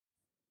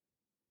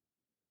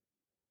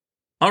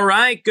All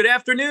right. Good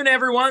afternoon,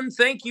 everyone.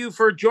 Thank you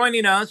for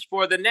joining us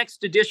for the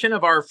next edition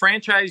of our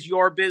Franchise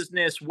Your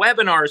Business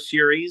webinar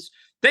series.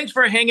 Thanks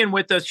for hanging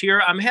with us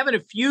here. I'm having a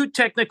few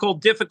technical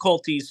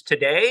difficulties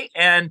today,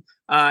 and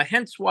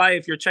hence why,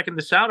 if you're checking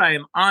this out,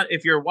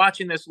 if you're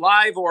watching this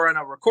live or on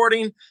a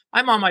recording,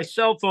 I'm on my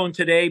cell phone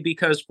today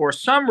because for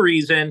some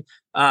reason,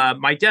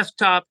 my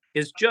desktop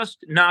is just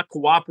not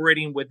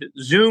cooperating with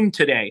Zoom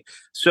today.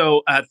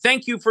 So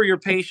thank you for your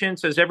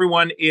patience as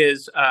everyone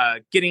is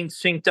getting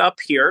synced up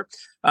here.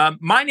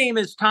 My name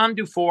is Tom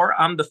Dufour.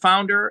 I'm the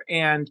founder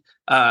and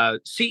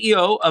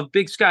CEO of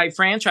Big Sky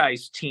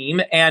Franchise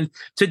Team. And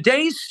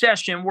today's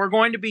session, we're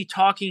going to be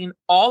talking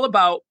all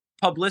about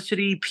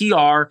publicity,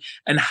 PR,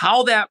 and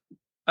how that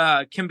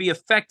can be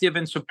effective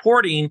in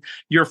supporting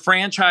your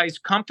franchise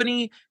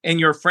company and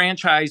your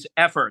franchise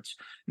efforts.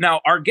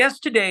 Now, our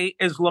guest today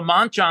is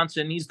Lamont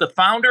Johnson. He's the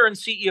founder and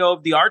CEO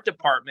of The Art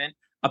Department,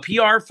 a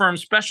PR firm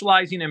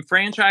specializing in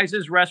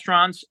franchises,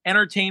 restaurants,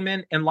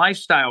 entertainment, and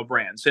lifestyle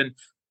brands. And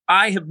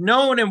I have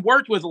known and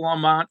worked with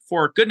Lamont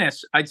for,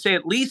 goodness, I'd say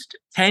at least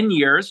 10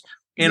 years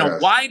in a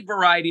wide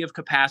variety of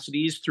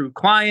capacities through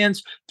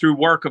clients, through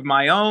work of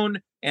my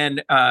own,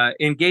 and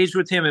engaged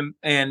with him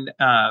and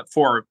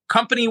for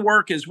company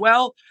work as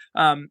well.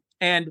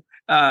 And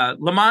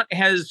Lamont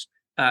has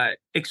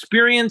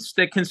experience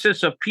that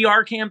consists of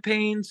PR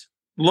campaigns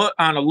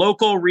on a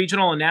local,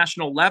 regional, and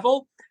national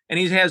level. And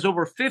he has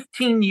over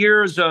 15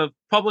 years of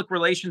public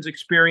relations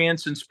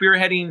experience in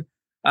spearheading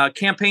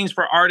campaigns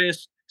for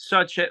artists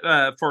such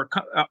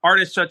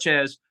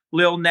as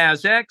Lil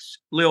Nas X,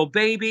 Lil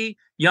Baby,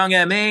 Young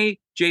M.A.,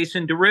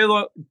 Jason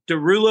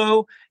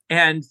Derulo,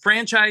 and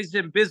franchise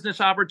and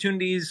business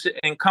opportunities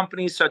in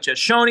companies such as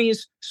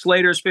Shoney's,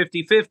 Slater's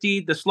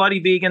 50/50, The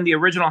Slutty Vegan, The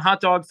Original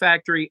Hot Dog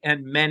Factory,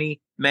 and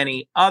many,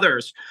 many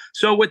others.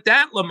 So with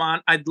that,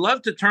 Lamont, I'd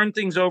love to turn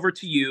things over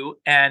to you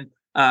and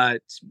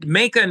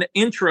make an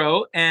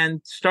intro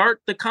and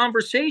start the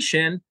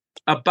conversation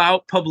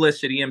about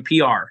publicity and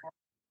PR.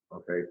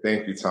 Okay,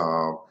 thank you,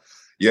 Tom.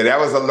 Yeah, that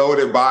was a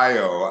loaded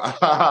bio.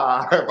 If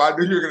I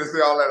knew you were going to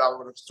say all that, I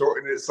would have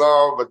shortened it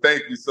some, but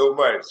thank you so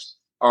much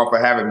for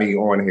having me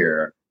on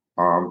here.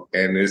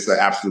 And it's an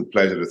absolute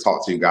pleasure to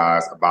talk to you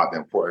guys about the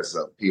importance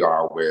of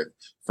PR with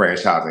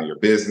franchising your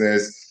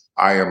business.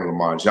 I am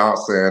Lamont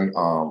Johnson,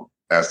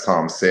 as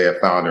Tom said,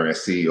 founder and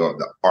CEO of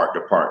the Art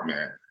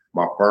Department.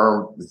 My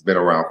firm has been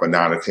around for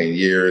 9 to 10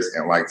 years.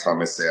 And like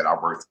Thomas said, I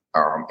worked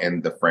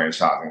in the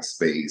franchising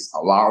space, a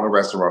lot on the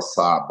restaurant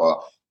side,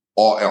 but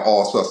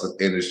all sorts of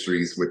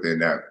industries within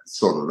that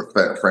sort of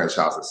the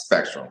franchising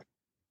spectrum.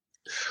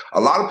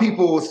 A lot of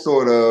people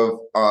sort of,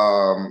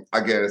 I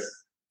guess,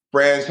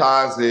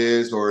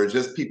 franchises or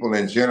just people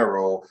in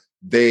general,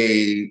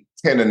 they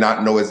tend to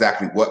not know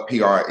exactly what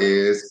PR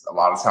is. A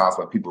lot of times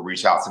when people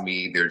reach out to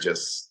me, they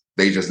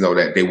just know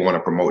that they want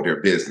to promote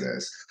their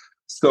business.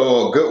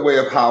 So a good way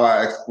of how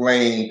I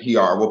explain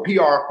PR. Well,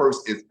 PR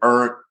first is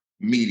earned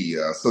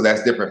media. So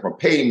that's different from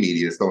paid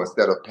media. So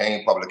instead of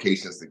paying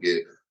publications to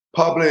get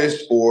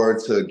published or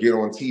to get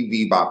on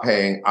TV by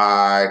paying,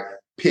 I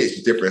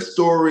pitch different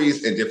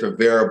stories and different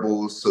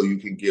variables so you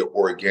can get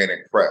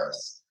organic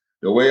press.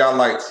 The way I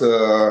like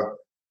to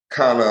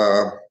kind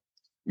of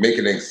make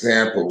an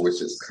example,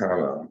 which is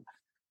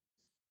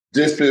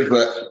this is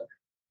an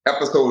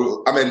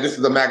episode, this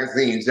is a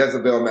magazine,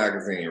 Jezebel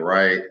magazine,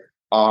 right?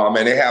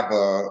 And they have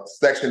a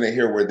section in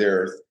here where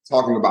they're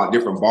talking about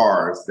different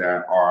bars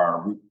that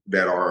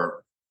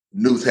are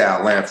new to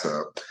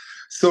Atlanta.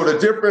 So the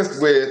difference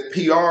with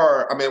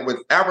PR, with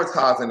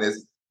advertising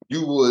is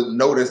you would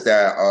notice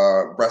that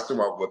a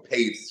restaurant would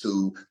pay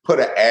to put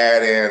an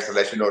ad in to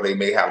let you know they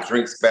may have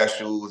drink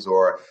specials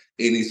or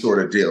any sort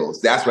of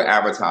deals. That's what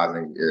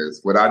advertising is.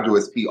 What I do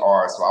is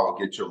PR, so I will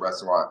get your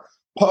restaurant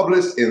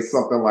published in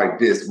something like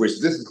this, which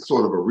this is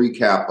sort of a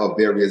recap of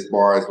various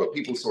bars where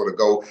people sort of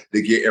go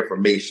to get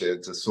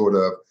information to sort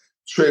of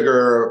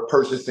trigger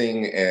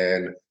purchasing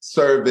and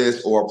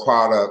service or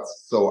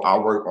products. So I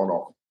work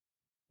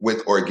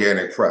with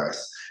organic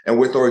press. And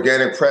with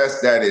organic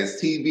press, that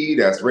is TV,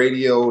 that's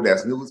radio,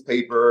 that's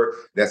newspaper,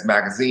 that's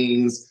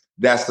magazines,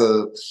 that's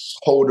a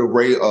whole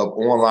array of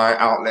online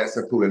outlets,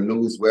 including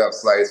news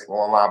websites,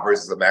 online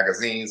versions of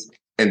magazines,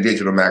 and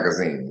digital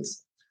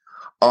magazines.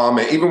 And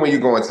even when you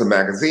go into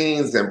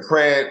magazines and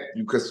print,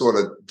 you could sort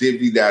of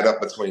divvy that up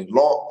between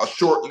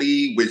short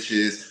lead, which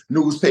is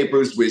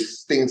newspapers, which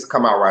things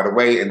come out right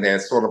away, and then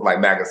sort of like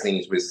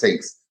magazines, which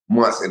takes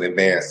months in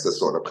advance to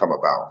sort of come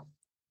about.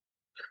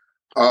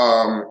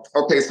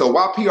 Okay, so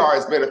why PR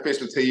is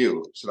beneficial to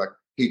you? Should I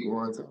keep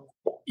going?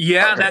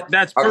 Yeah, okay.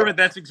 That's perfect. Okay.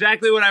 That's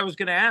exactly what I was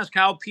going to ask,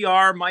 how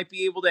PR might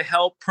be able to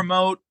help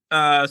promote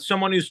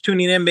someone who's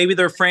tuning in, maybe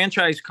their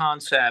franchise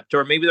concept,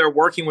 or maybe they're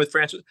working with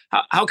franchise.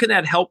 How can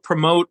that help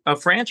promote a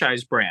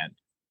franchise brand?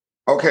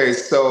 Okay,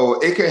 so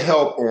it can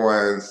help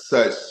on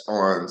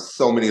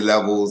so many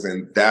levels,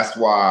 and that's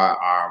why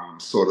I'm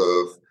sort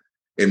of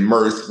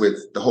immersed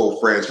with the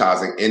whole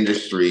franchising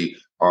industry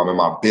and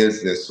my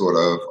business sort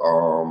of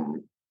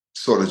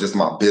just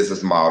my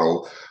business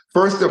model.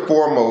 First and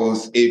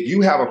foremost, if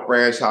you have a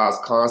franchise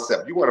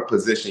concept, you want to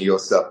position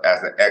yourself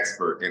as an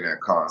expert in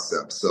that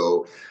concept.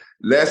 So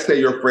let's say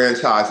you're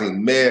franchising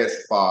med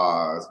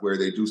spas where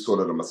they do sort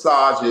of the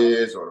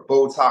massages or the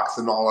Botox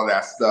and all of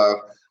that stuff.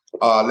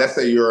 Let's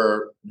say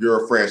you're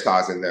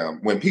franchising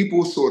them. When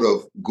people sort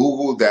of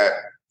Google that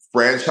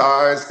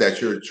franchise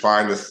that you're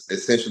trying to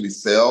essentially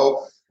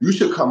sell, you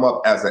should come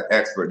up as an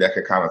expert that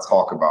can kind of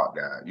talk about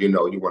that. You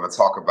know, you want to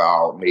talk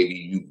about maybe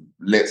you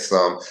lent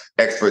some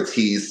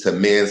expertise to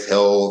Men's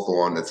Health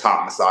on the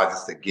top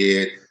massages to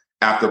get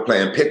after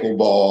playing pickleball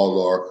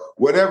or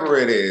whatever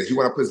it is. You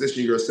want to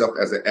position yourself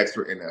as an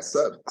expert in that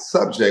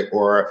subject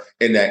or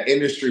in that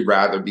industry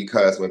rather,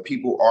 because when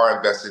people are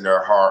investing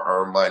their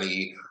hard-earned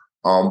money,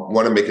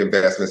 want to make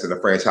investments in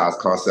the franchise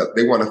concept,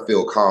 they want to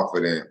feel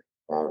confident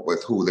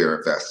with who they're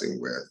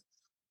investing with.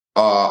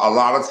 A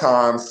lot of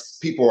times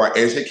people are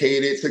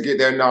educated to get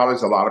their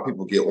knowledge. A lot of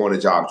people get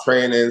on-the-job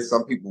training.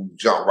 Some people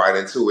jump right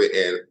into it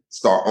and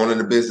start owning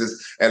the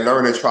business and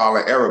learning trial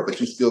and error, but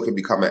you still can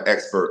become an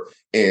expert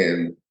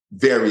in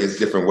various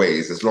different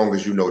ways as long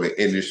as you know the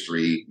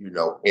industry, you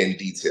know, in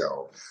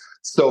detail.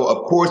 So,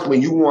 of course,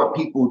 when you want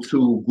people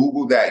to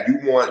Google that, you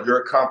want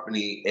your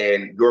company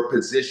and your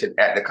position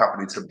at the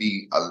company to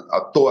be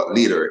a thought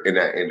leader in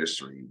that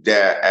industry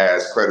that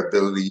adds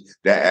credibility,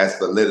 that adds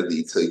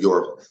validity to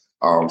your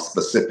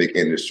specific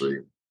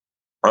industry.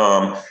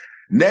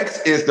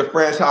 Next is the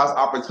franchise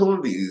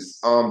opportunities.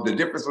 The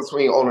difference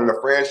between owning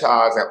a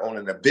franchise and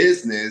owning a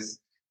business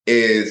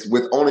is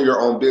with owning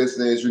your own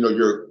business, you know,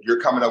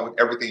 you're coming up with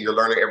everything, you're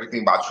learning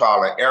everything by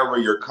trial and error,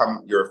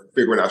 you're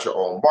figuring out your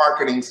own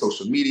marketing,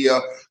 social media.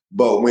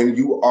 But when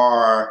you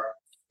are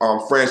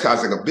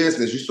franchising a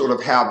business, you sort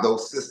of have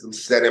those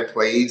systems set in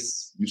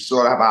place. You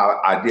sort of have an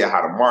idea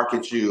how to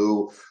market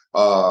you,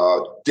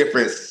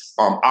 different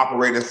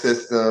operating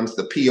systems,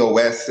 the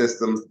POS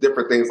systems,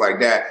 different things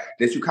like that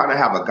you kind of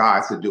have a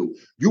guide to do.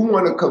 You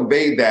want to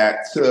convey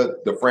that to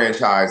the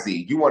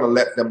franchisee. You want to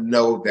let them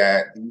know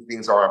that these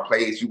things are in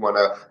place. You want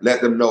to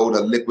let them know the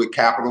liquid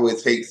capital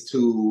it takes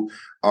to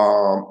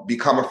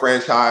become a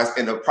franchise.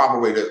 And the proper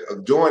way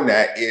of doing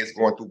that is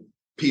going through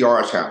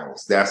PR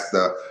channels. That's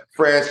the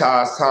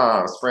Franchise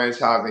Times,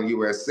 Franchising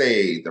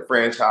USA, the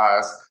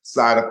franchise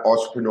side of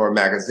Entrepreneur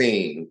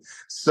Magazine.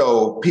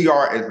 So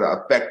PR is an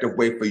effective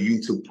way for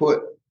you to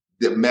put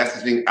the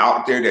messaging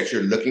out there that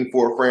you're looking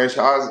for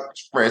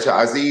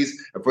franchisees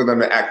and for them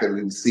to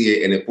actively see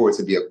it and for it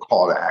to be a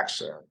call to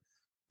action.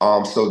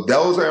 So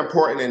those are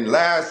important. And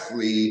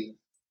lastly,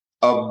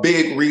 a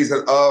big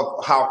reason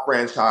of how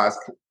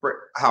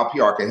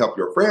PR can help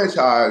your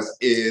franchise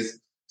is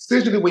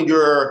essentially when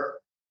you're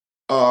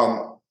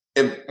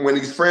when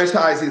these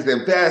franchisees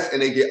invest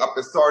and they get up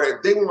and started,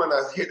 they want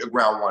to hit the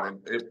ground running.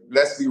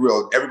 Let's be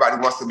real. Everybody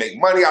wants to make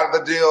money out of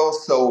the deal.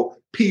 So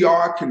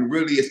PR can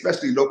really,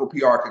 especially local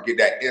PR, can get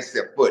that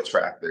instant foot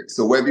traffic.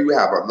 So whether you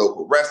have a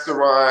local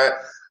restaurant,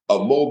 a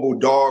mobile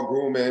dog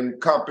grooming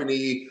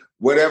company,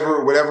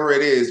 whatever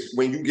it is,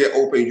 when you get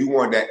open, you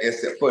want that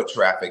instant foot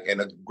traffic.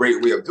 And a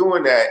great way of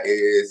doing that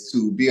is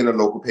to be in a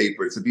local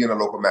paper, to be in a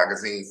local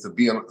magazine,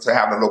 to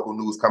have the local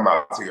news come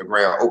out to your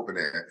grand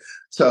opening,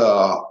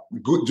 to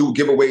do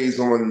giveaways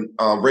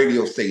on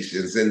radio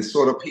stations, and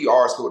sort of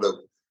PR sort of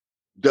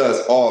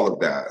does all of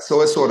that. So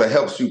it sort of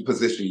helps you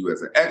position you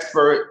as an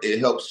expert. It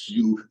helps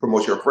you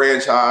promote your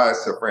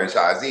franchise to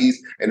franchisees,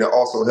 and it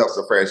also helps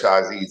the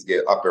franchisees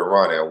get up and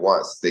running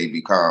once they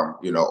become,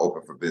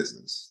 open for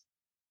business.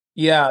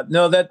 Yeah,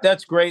 no,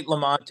 that's great,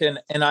 Lamont,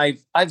 and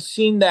I've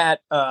seen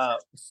that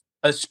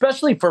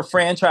especially for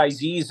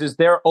franchisees as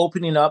they're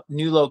opening up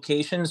new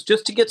locations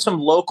just to get some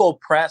local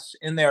press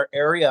in their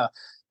area,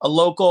 a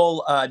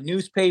local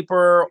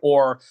newspaper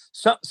or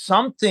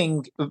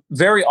something.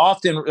 Very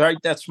often, right?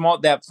 That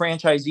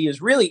franchisee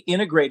is really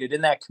integrated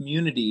in that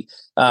community.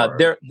 Right.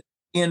 They're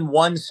in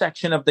one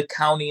section of the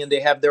county and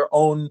they have their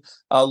own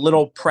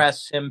little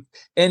press, and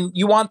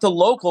you want the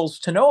locals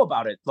to know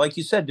about it, like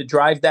you said, to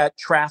drive that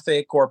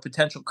traffic or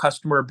potential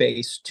customer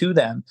base to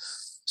them.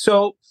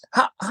 So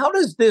how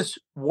does this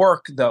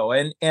work though?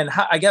 And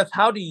I guess,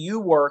 how do you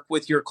work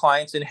with your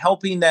clients in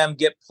helping them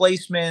get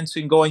placements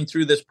and going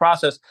through this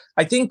process?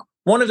 I think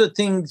one of the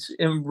things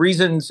and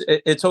reasons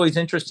it's always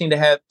interesting to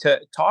have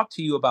to talk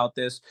to you about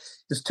this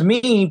is, to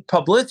me,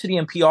 publicity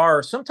and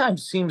PR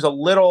sometimes seems a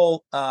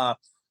little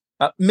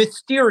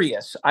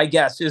mysterious, I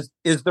guess,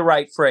 is the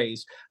right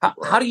phrase.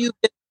 How do you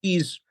get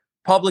these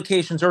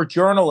publications or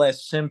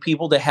journalists and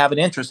people to have an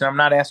interest? And I'm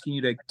not asking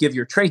you to give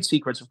your trade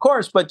secrets, of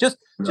course, but just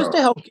to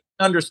help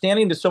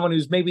understanding to someone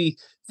who's maybe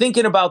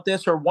thinking about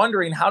this or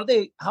wondering how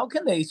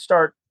can they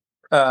start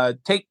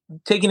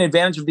taking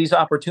advantage of these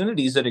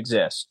opportunities that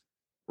exist.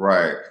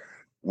 Right.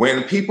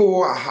 When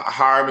people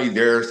hire me,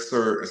 there's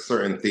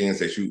certain things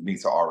that you need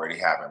to already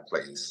have in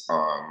place.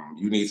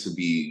 You need to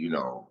be,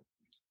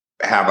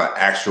 have an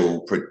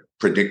actual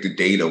predicted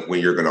date of when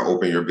you're going to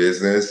open your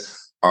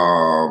business.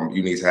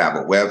 You need to have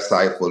a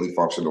website, fully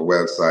functional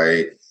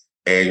website.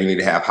 and you need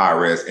to have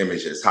high-res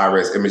images.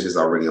 High-res images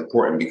are really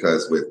important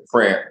because with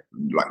print,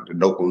 like the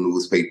local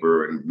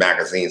newspaper and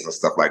magazines and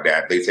stuff like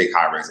that, they take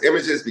high-res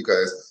images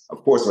because,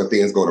 of course, when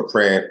things go to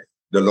print,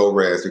 the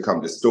low-res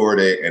become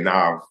distorted, and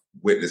now I've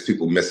witnessed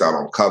people miss out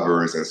on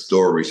covers and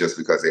stories just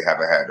because they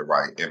haven't had the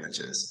right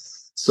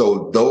images.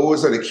 So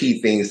those are the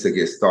key things to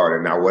get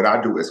started. Now, what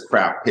I do is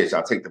craft pitch.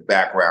 I take the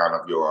background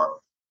of your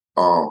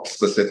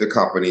specific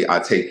company. I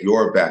take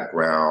your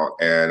background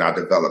and I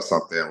develop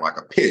something like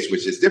a pitch,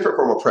 which is different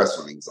from a press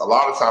release. A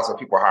lot of times when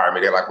people hire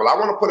me, they're like, well, I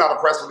want to put out a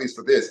press release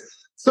for this.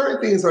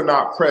 Certain things are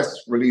not press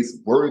release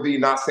worthy,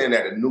 not saying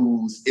that the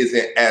news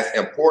isn't as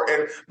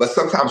important, but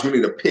sometimes you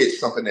need to pitch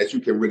something that you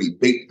can really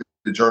bake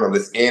the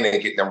journalists in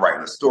and get them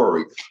writing a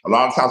story. A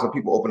lot of times when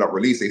people open up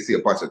release, they see a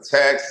bunch of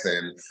text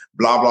and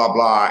blah, blah,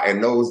 blah.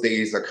 And those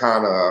days are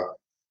kind of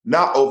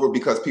not over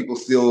because people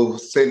still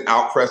send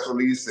out press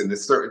release, and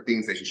there's certain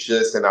things that you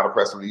should send out a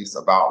press release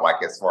about, like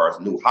as far as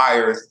new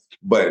hires,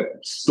 but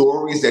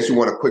stories that you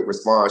want a quick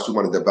response, you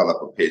want to develop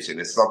a pitch.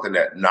 And it's something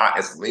that not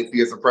as lengthy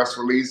as a press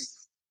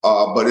release,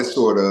 but it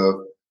sort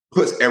of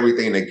puts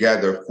everything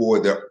together for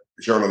the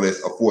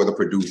journalist or for the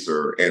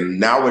producer. And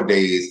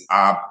nowadays,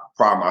 I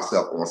pride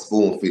myself on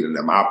spoon feeding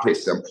them. I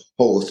pitch them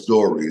whole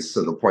stories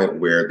to the point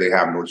where they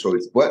have no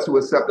choice but to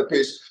accept the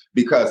pitch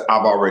because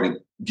I've already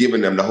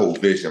given them the whole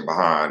vision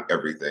behind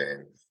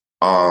everything.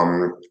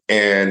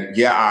 And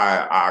yeah,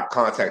 I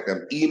contact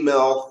them,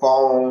 email,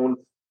 phone,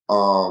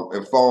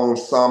 and phone,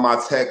 some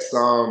I text,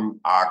 some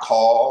I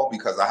call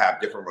because I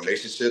have different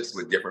relationships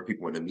with different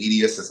people in the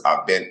media since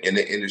I've been in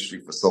the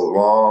industry for so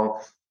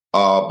long.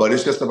 But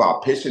it's just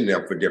about pitching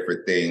them for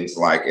different things,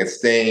 like, and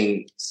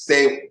staying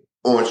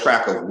on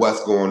track of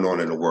what's going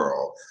on in the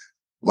world.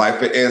 Like,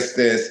 for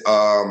instance,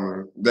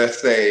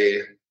 let's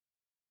say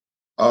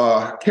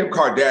Kim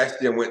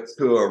Kardashian went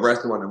to a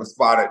restaurant and was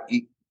spotted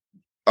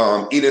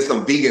eating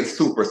some vegan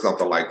soup or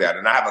something like that.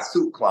 And I have a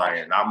soup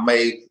client.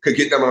 Could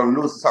get them on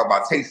the news to talk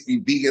about tasty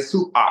vegan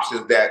soup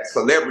options that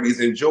celebrities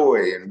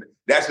enjoy. And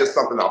that's just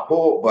something I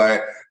pulled,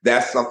 but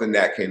that's something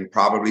that can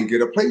probably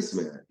get a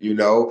placement, you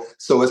know?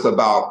 So it's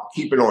about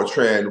keeping on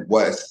trend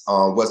what's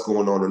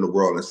going on in the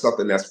world. And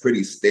something that's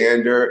pretty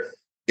standard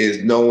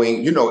is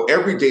knowing, you know,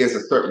 every day is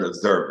a certain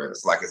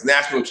observance. Like, it's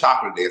National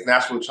Chocolate Day, it's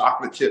National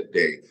Chocolate Chip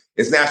Day,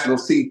 it's National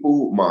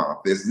Seafood Month,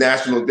 it's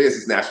National this,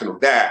 it's National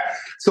that.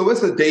 So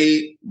it's a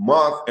day,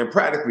 month, and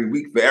practically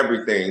week for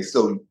everything.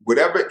 So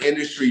whatever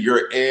industry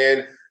you're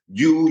in,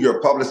 you, your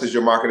publicist,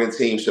 your marketing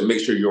team should make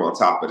sure you're on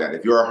top of that.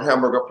 If you're a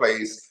hamburger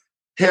place,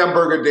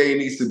 Hamburger Day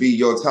needs to be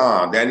your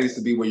time. That needs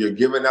to be when you're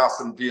giving out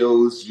some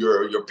deals,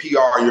 your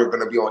PR, you're going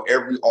to be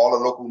on all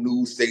the local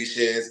news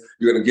stations.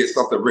 You're going to get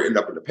something written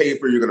up in the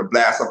paper. You're going to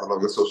blast something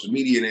on your social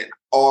media, and it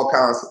all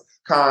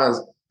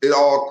it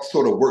all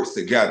sort of works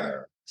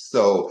together.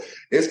 So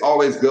it's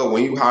always good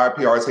when you hire a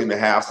PR team to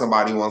have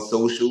somebody on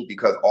social,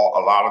 because a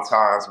lot of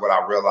times what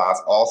I realize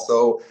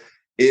also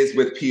is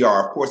with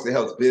PR, of course, it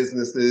helps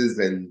businesses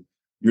and,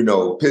 you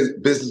know,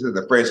 businesses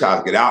and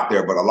franchise get out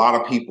there, but a lot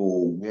of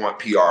people want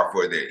PR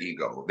for their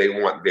ego. They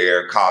want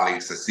their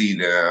colleagues to see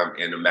them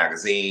in a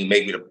magazine,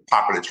 maybe the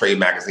popular trade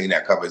magazine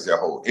that covers their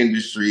whole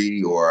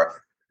industry,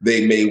 or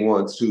they may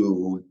want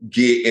to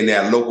get in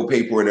that local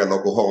paper in their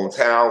local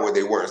hometown where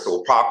they weren't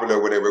so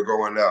popular when they were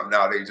growing up.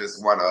 Now they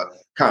just want to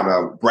kind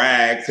of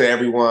brag to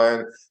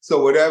everyone.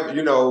 So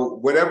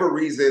whatever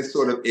reason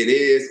sort of it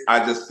is,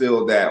 I just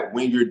feel that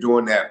when you're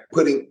doing that,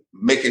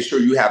 making sure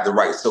you have the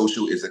right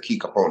social is a key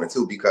component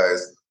too,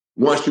 because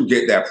once you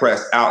get that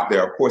press out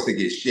there, of course it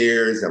gets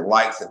shares and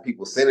likes and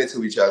people send it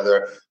to each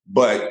other,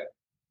 but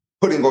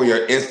putting on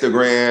your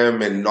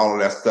Instagram and all of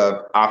that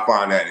stuff, I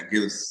find that it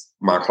gives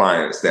my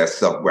clients that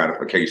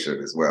self-gratification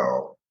as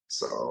well.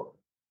 So.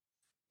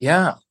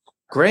 Yeah,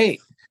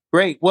 great.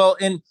 Well,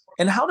 and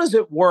how does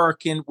it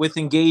work with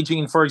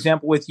engaging, for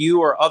example, with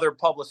you or other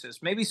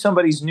publicists? Maybe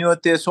somebody's new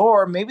at this,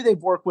 or maybe they've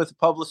worked with a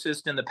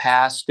publicist in the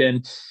past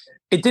and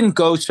it didn't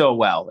go so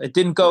well. It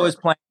didn't go as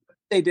planned.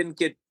 They didn't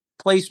get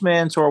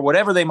placements or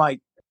whatever they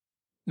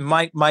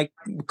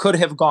could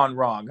have gone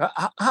wrong.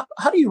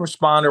 How do you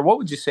respond, or what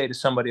would you say to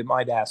somebody that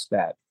might ask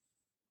that?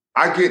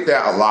 I get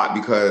that a lot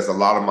because a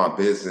lot of my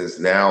business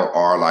now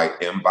are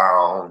like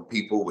inbound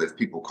with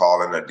people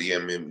calling or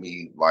DMing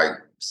me, like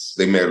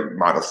they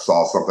might have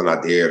saw something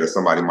I did, or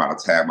somebody might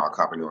have tagged my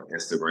company on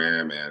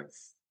Instagram. And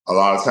a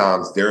lot of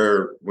times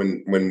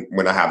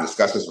when I have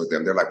discussions with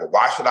them, they're like, well,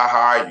 why should I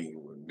hire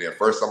you? And then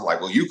first I'm like,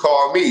 well, you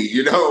call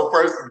me,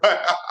 first.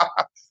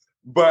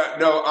 But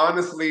no,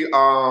 honestly,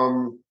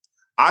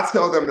 I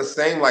tell them the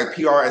same, like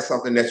PR is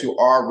something that you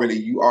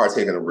are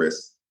taking a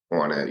risk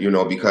on it,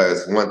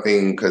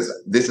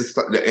 because this is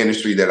the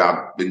industry that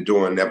I've been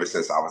doing ever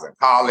since I was in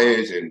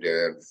college, and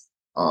then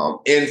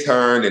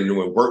interned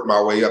and worked my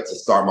way up to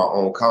start my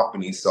own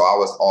company. So I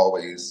was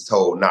always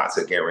told not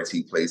to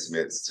guarantee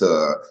placements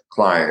to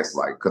clients,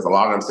 because a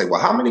lot of them say,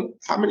 well, how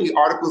many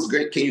articles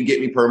can you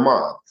get me per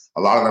month?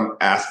 A lot of them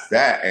ask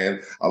that.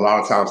 And a lot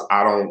of times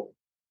I don't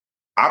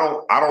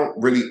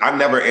I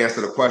never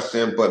answer the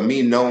question, but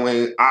me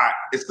knowing,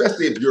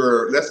 especially if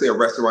you're, let's say, a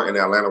restaurant in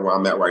Atlanta where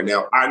I'm at right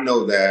now, I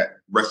know that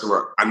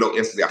restaurant, I know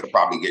instantly I could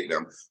probably get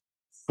them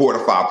 4 to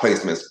 5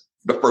 placements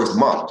the first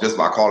month just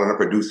by calling a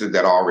producer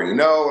that I already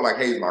know, like,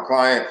 hey, he's my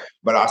client.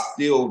 But I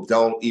still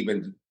don't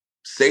even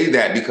say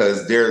that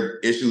because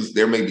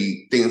there may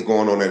be things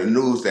going on in the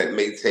news that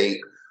may take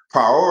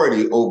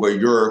priority over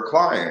your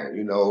client.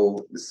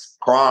 This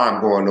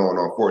crime going on,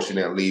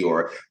 unfortunately,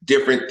 or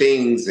different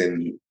things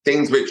and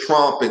things with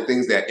Trump and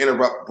things that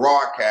interrupt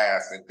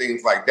broadcasts and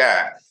things like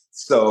that.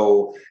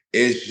 So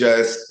it's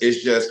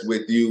just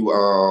with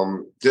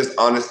you just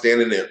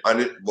understanding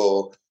and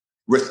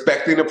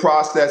respecting the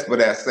process, but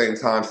at the same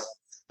time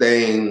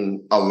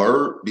staying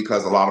alert,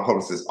 because a lot of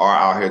publicists are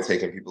out here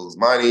taking people's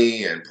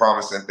money and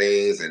promising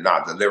things and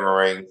not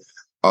delivering.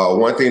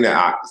 One thing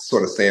that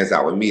sort of stands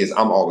out with me is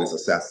I'm always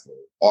accessible.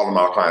 All of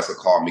my clients will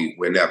call me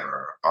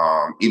whenever,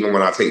 even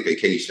when I take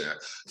vacation.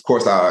 Of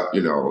course, I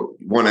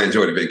want to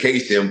enjoy the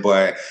vacation,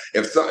 but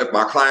if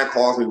my client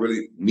calls me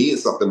really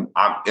needs something,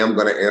 I am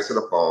going to answer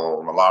the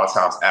phone. A lot of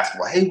times, ask,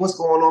 well, hey, what's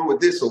going on with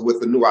this or with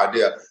the new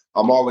idea?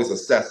 I'm always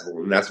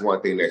accessible, and that's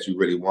one thing that you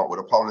really want with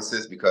a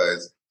publicist,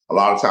 because a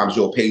lot of times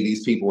you'll pay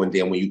these people, and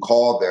then when you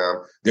call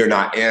them, they're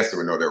not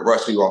answering or they're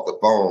rushing you off the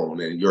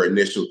phone. And your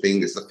initial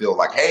thing is to feel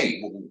like,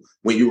 hey,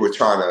 when you were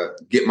trying to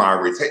get my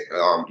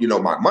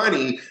my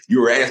money,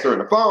 you were answering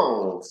the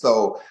phone.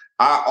 So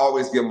I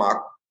always give my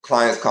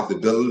clients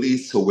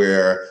comfortability to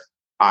where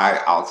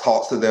I'll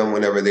talk to them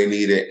whenever they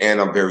need it,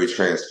 and I'm very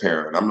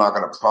transparent. I'm not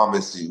going to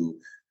promise you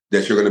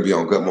that you're going to be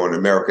on Good Morning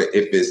America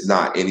if it's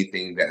not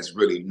anything that's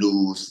really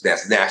news,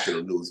 that's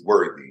national news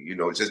worthy.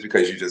 Just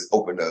because you just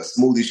opened a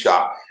smoothie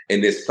shop in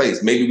this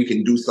place, maybe we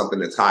can do something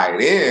to tie it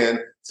in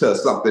to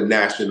something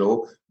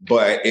national,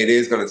 but it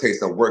is going to take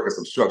some work and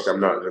some structure. I'm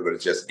not going to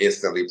just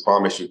instantly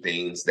promise you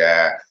things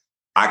that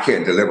I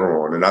can't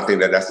deliver on. And I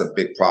think that that's a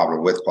big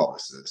problem with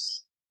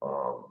publicists.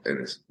 And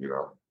it's.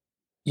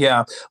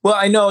 Yeah. Well,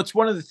 I know it's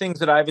one of the things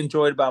that I've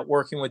enjoyed about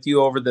working with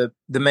you over the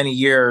many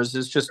years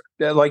is just,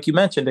 like you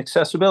mentioned,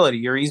 accessibility.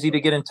 You're easy to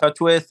get in touch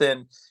with.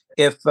 And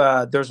if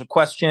there's a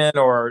question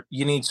or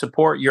you need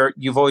support,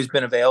 you've always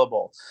been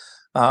available.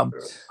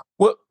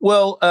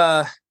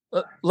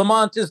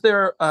 Lamont, is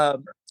there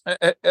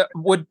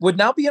would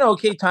now be an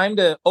okay time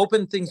to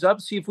open things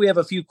up, see if we have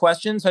a few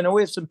questions? I know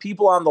we have some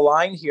people on the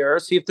line here.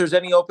 See if there's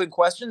any open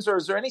questions, or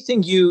is there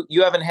anything you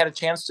haven't had a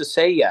chance to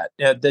say yet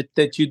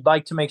that you'd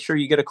like to make sure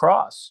you get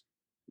across?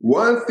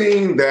 One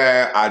thing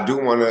that I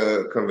do want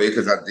to convey,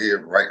 because I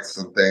did write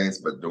some things,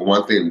 but the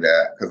one thing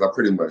because I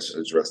pretty much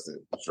addressed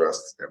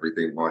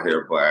everything on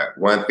here, but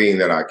one thing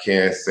that I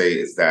can say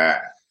is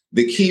that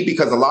the key,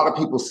 because a lot of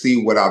people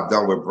see what I've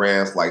done with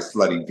brands like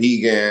Slutty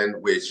Vegan,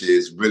 which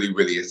is really,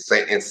 really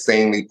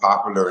insanely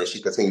popular, and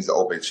she continues to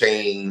open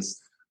chains.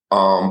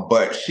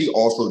 But she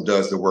also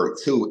does the work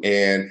too,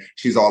 and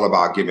she's all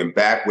about giving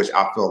back, which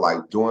I feel like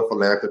doing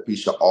philanthropy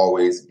should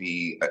always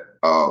be,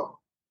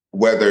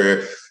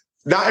 whether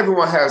not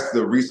everyone has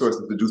the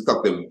resources to do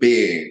something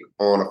big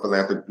on a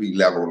philanthropy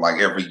level,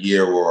 like every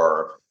year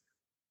or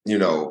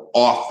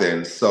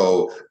often.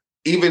 So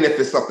even if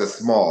it's something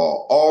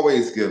small,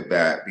 always give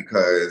back,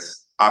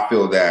 because I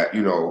feel that,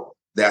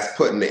 that's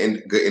putting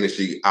the good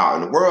energy out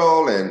in the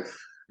world, and,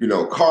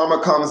 karma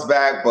comes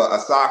back. But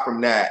aside from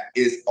that,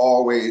 it's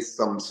always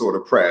some sort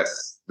of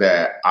press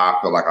that I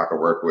feel like I can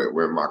work with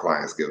where my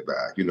clients give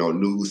back.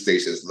 News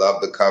stations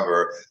love to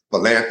cover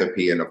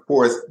philanthropy. And of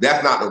course,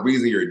 that's not the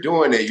reason you're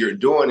doing it. You're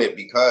doing it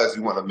because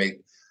you want to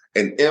make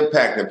an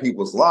impact in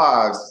people's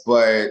lives.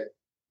 But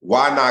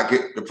why not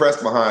get the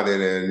press behind it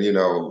and,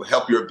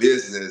 help your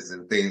business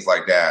and things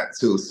like that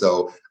too.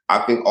 So I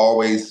think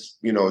always,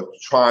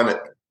 trying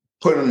to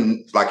put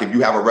in, like, if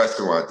you have a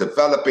restaurant,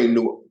 developing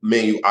new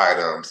menu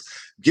items,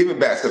 giving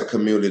back to the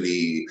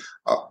community,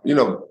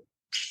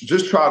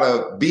 just try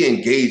to be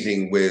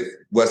engaging with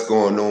what's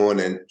going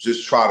on, and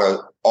just try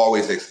to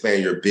always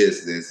expand your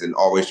business and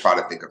always try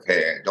to think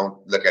ahead. Don't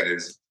look at it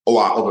as, oh,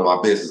 I open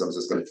my business, I'm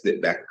just going to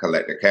sit back and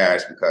collect the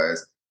cash,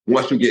 because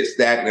once you get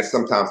stagnant,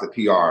 sometimes the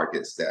PR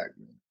gets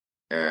stagnant.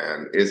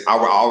 And I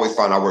always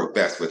find I work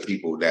best with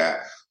people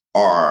that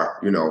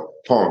are,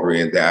 hungry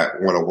and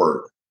that want to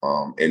work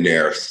in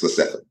their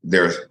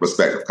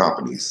respective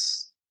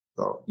companies.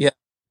 So Yeah.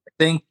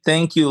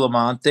 Thank you,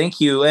 Lamont.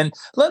 Thank you. And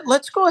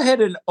let's go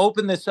ahead and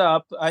open this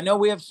up. I know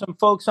we have some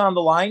folks on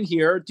the line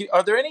here.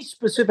 Are there any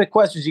specific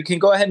questions? You can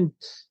go ahead and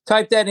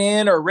type that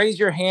in or raise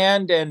your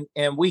hand, and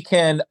we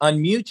can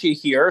unmute you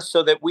here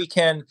so that we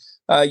can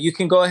you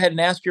can go ahead and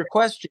ask your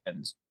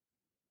questions.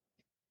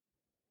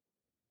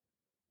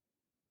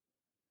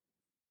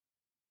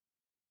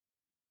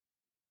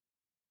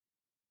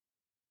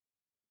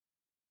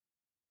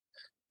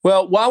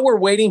 Well, while we're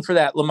waiting for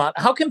that, Lamont,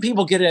 how can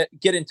people get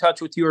in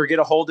touch with you or get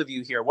a hold of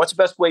you here? What's the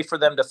best way for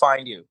them to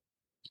find you?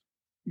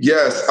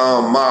 Yes,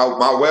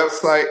 my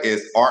website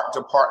is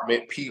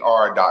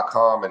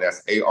artdepartmentpr.com, and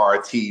that's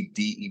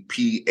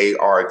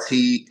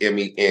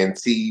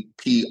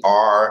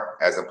ARTDEPARTMENTPR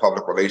as in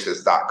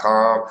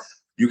publicrelations.com.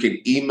 You can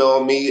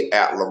email me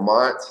at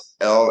Lamont,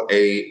 Lamont,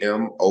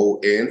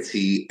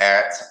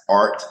 at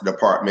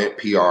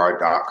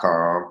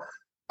artdepartmentpr.com.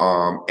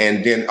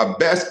 And then a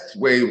best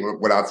way,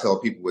 what I tell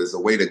people, is a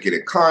way to get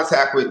in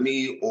contact with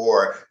me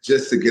or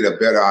just to get a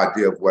better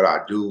idea of what I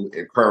do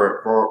in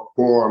current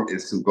form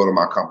is to go to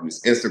my company's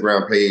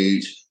Instagram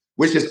page,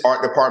 which is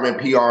Art Department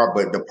PR,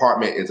 but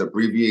department is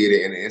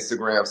abbreviated in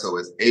Instagram. So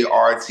it's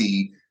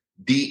ARTDEPTPR.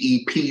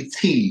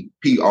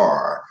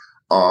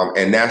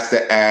 And that's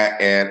the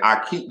ad. And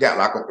I keep that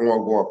like an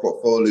ongoing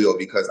portfolio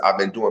because I've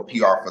been doing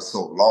PR for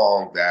so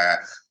long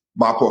that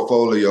my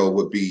portfolio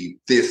would be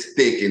this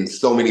thick in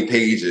so many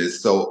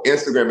pages. So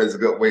Instagram is a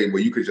good way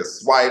where you could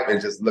just swipe and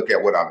just look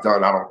at what I've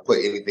done. I don't put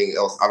anything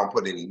else. I don't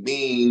put any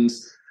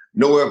memes,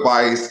 no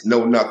advice,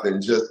 no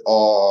nothing, just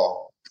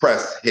all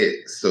press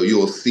hits. So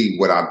you'll see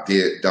what I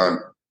done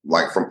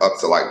like from up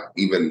to like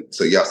even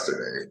to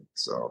yesterday.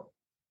 So.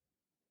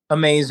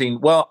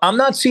 Amazing. Well, I'm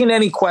not seeing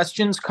any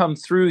questions come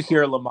through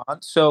here,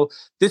 Lamont. So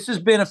this has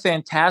been a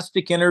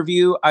fantastic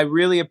interview. I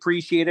really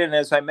appreciate it. And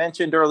as I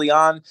mentioned early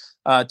on,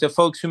 to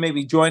folks who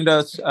maybe joined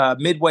us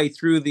midway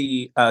through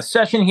the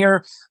session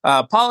here,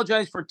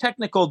 apologize for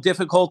technical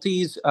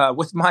difficulties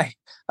with my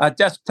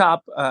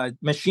desktop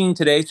machine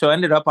today. So I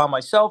ended up on my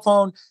cell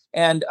phone.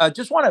 And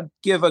just want to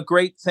give a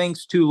great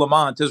thanks to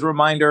Lamont as a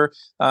reminder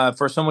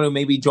for someone who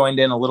maybe joined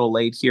in a little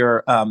late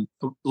here.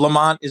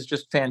 Lamont is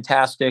just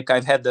fantastic.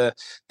 I've had the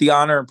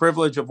honor and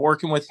privilege of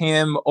working with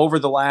him over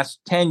the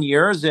last 10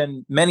 years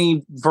in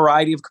many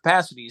variety of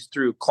capacities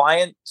through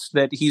clients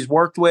that he's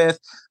worked with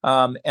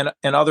and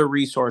other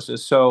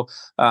resources. So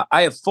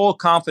I have full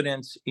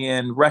confidence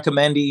in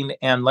recommending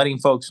and letting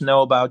folks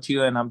know about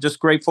you. And I'm just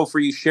grateful for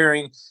you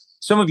sharing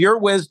some of your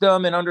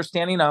wisdom and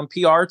understanding on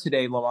PR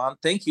today, Lamont.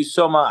 Thank you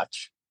so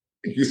much.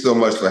 Thank you so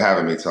much for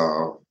having me,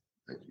 Tom.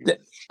 Thank you.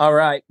 All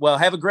right. Well,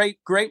 have a great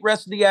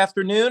rest of the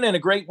afternoon and a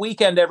great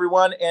weekend,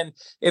 everyone. And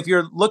if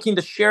you're looking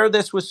to share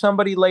this with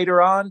somebody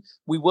later on,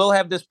 we will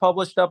have this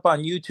published up on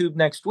YouTube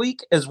next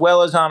week, as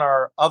well as on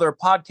our other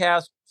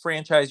podcast,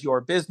 Franchise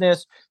Your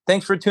Business.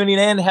 Thanks for tuning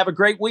in. Have a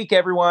great week,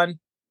 everyone.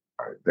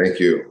 All right. Thank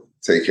you.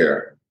 Take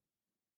care.